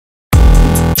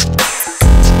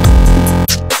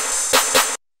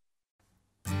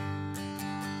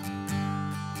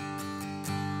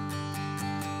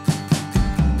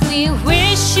We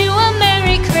wish you a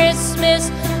Merry Christmas.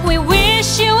 We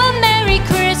wish you a Merry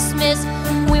Christmas.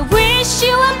 We wish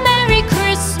you a Merry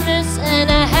Christmas and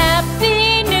a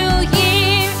Happy New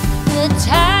Year. The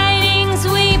tidings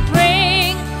we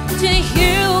bring to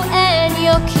you and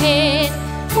your kin.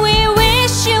 We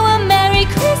wish you a Merry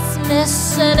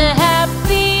Christmas and a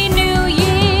Happy New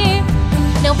Year.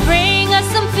 Now bring us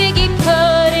some figgy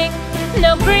pudding.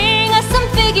 Now bring us some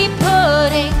figgy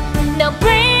pudding. Now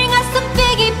bring us some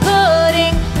figgy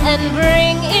pudding and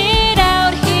bring it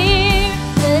out here.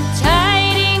 The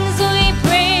tidings we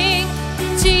bring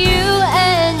to you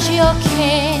and your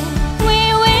kin. We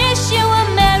wish you a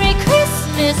Merry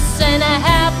Christmas and a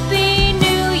Happy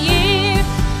New Year.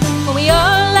 For we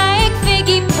all like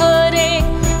figgy pudding.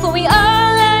 For we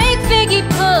all like figgy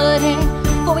pudding.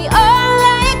 For we all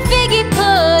like figgy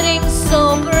pudding.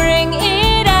 So bring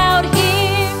it out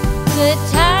here. The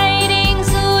tidings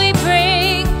we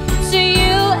bring to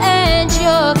you and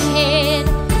your kin.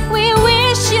 We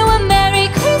wish you a Merry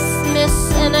Christmas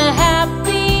and a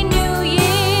Happy New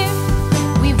Year.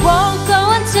 We won't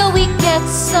go until we get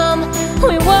some.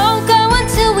 We won't go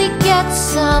until we get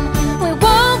some. We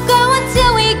won't go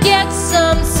until we get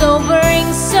some. So bring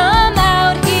some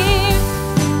out here.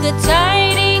 The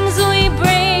tidings we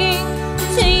bring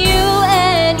to you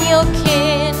and your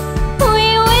kin. We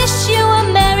wish you a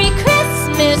Merry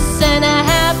Christmas and a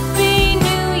Happy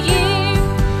New Year.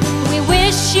 We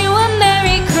wish you a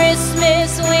Merry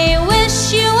Christmas. We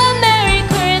wish you a Merry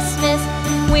Christmas.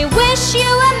 We wish you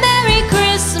a